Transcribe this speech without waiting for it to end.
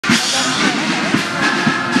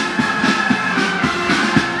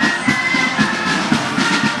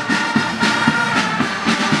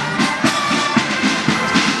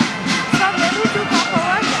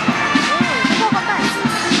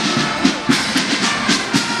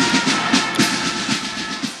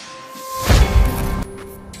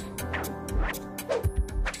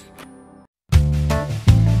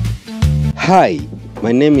Hi,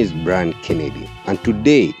 my name is Brian Kennedy, and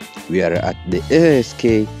today we are at the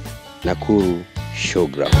ASK Nakuru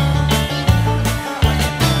Showground.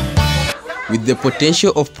 With the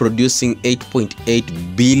potential of producing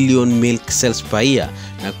 8.8 billion milk cells per year,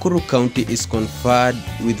 Nakuru County is conferred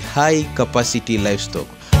with high-capacity livestock.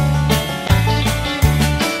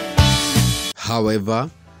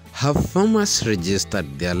 However, have farmers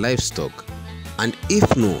registered their livestock? And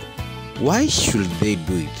if no, why should they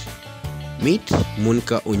do it? Meet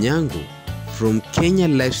Monica Onyango from Kenya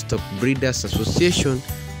Livestock Breeders Association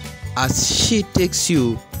as she takes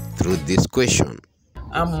you through this question.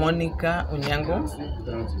 I'm Monica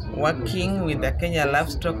Onyango, working with the Kenya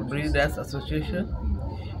Livestock Breeders Association.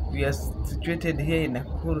 We are situated here in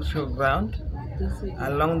Nakuru Showground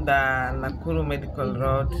along the Nakuru Medical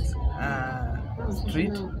Road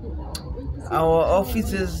street. Our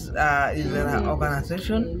offices is an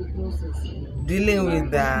organization dealing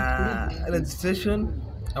with the registration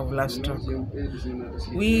of livestock.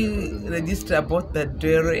 We register both the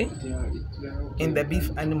dairy and the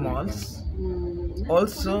beef animals,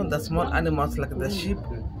 also the small animals like the sheep,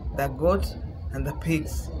 the goat, and the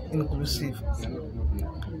pigs inclusive.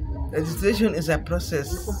 Registration is a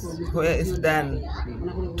process where it's done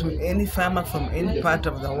to any farmer from any part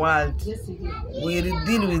of the world. We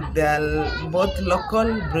deal with both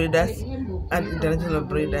local breeders and international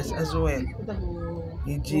breeders as well,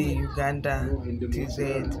 e.g. Uganda,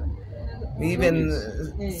 TZ. We even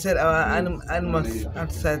sell our animals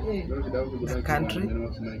outside the country.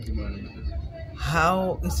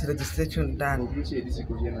 How is registration done?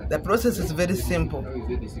 The process is very simple.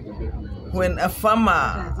 When a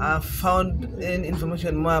farmer found any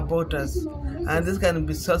information more about us, and this can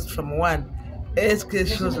be sourced from one ASK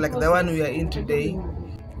shows like the one we are in today,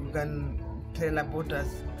 you can tell about us.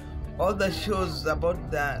 All the shows all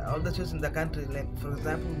the shows in the country, like for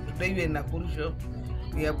example, today we are in Nakuru show,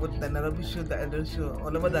 we have got the Nairobi show, the Eldoret show,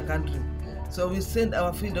 all over the country. So we send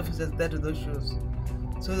our field officers there to those shows,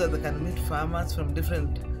 so that they can meet farmers from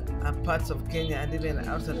different parts of Kenya and even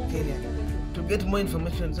outside Kenya to get more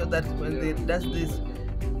information, so that when they does this,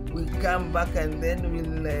 we come back and then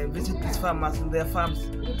we'll visit these farmers in their farms.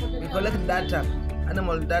 We collect data,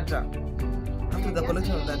 animal data. After the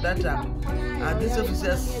collection of the data, these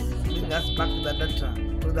officers bring us back to the data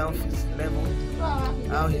to the office level.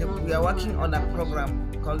 We are working on a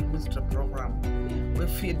program called Mr. Program. We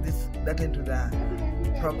feed this data into the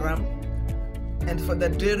program. And for the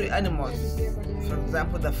dairy animals, for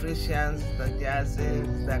example, the Frisians, the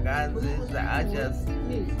Jerseys, the Guernseys, the Archers,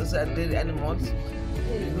 those are dairy animals.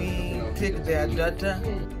 We take their data,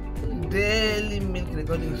 daily milk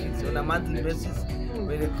recording sheets on a monthly basis.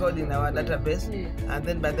 We record in our database, and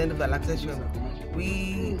then by the end of the lactation,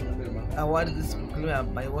 we award this proclaimer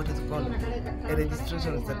by what is called a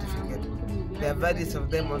registration certificate. There are various of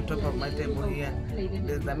them on top of my table here.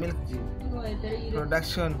 There's the milk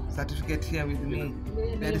production certificate here with me.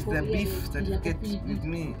 There is the beef certificate with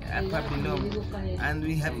me upper below, and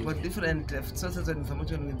we have got different sources of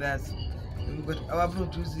information with us. We've got our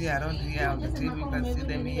produce here around here on the table. You can see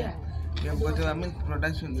them here. We have got our milk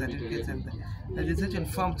production certificates, and the registration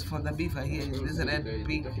forms for the beef are here. This red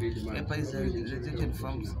pig paper is the registration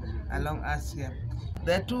forms along us here.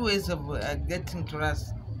 There are two ways of getting to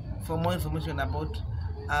us for more information about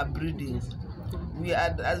our breeding. We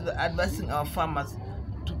are advising our farmers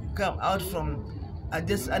to come out from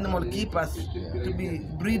just animal keepers to be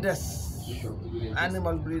breeders,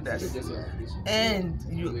 animal breeders. And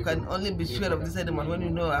you can only be sure of this animal when you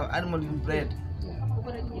know our animal you bred.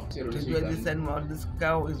 To do this animal, this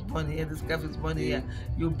cow is born here, this calf is born here.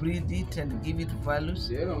 You breed it and give it values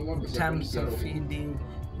in terms of feeding,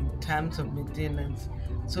 in terms of maintenance,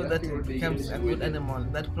 so that it becomes a good animal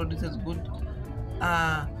that produces good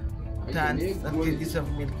tons and kgs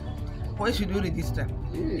of milk. Why should you register?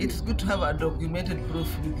 It's good to have a documented proof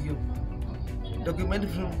with you. Documented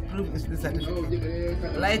proof is the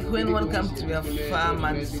certificate. Like when one comes to your farm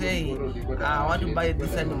and say, I want to buy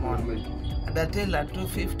this animal, and I tell her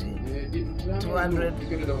 250, 200,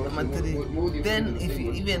 3. Then if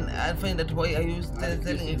you even I find that why are you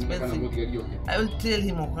selling expensive, I will tell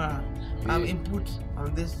him or her, I've input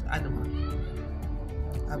on this animal.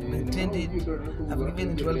 I've maintained it, I've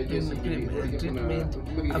given it well treatment,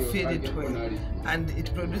 I've fed it well, and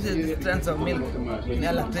it produces tons of milk in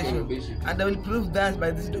a lactation. And I will prove that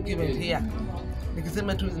by this document here.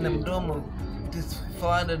 Nikisema tu na mdomo, it is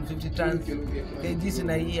 450 tons kgs in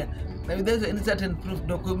a year. Now if there's any certain proof,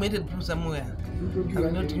 documented proof somewhere, you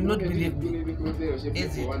will not believe me.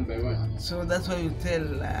 Is it? So that's why we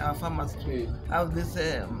tell our farmers to have this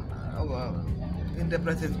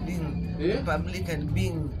enterprises being public and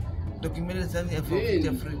being documented something for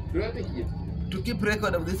future free. To keep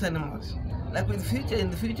record of these animals. Like in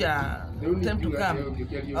the future, time to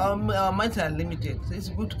come, our minds are limited, so it's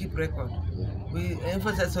good to keep record. We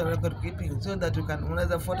emphasize on record keeping so that you can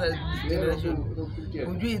unaweza fuata generation.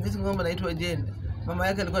 Ujui this ngombe naitwa Jane, mama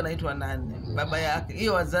yake alikuwa anaitwa nani, baba yake,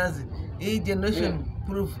 hiyo wazazi, hii generation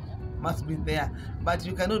proof must be there, but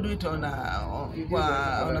you cannot do it on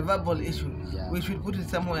a verbal issue. We should put it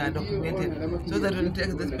somewhere documented so that when you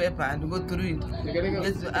take this paper and go through it,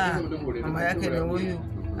 mama yake ni huyu,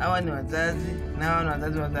 hawa ni wazazi, na hawa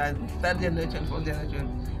ni wazazi, third generation, fourth generation,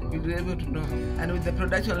 you'll be able to know. And with the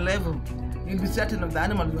production level, you'll be certain of the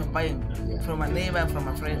animal you are buying from a neighbor, from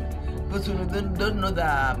a friend. Because when you don't know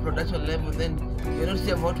the production level, then you're not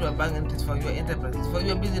sure what you are buying. It is for your enterprise, it's for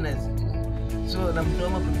your business. So na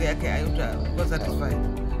mdoma peke yake hayuta go satisfied.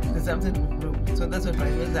 There's something to improve. So that's what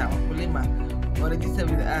tunaweza wakulima or register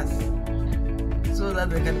with us so that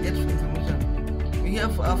they can get information. We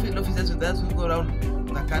have our field officers with us who go around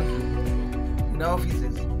the country in our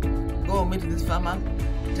offices. Go meet these farmers,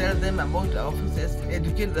 tell them about our offices,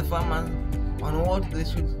 educate the farmers on what they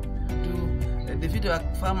should do, defeat our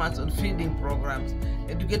farmers on feeding programs,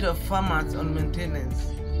 educate our farmers on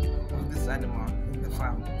maintenance of this animal in the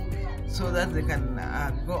farm, so that they can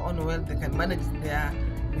go on well, they can manage their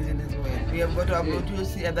business well. We have got our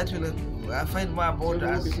brochures here that will find more about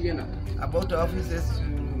us, about our offices,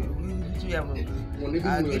 which we have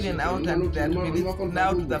given out, and they are to be listed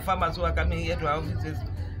now to the farmers who are coming here to our offices.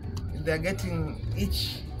 They are getting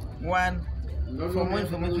each one. For more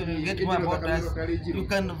information, you get more about us. You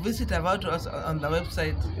can visit about us on the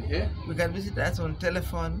website. You can visit us on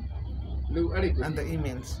telephone and the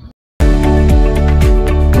emails.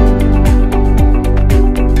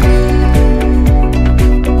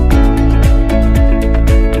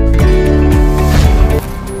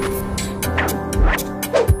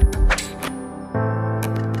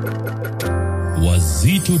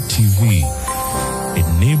 Wazito TV,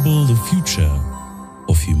 enable the future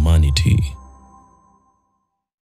of humanity.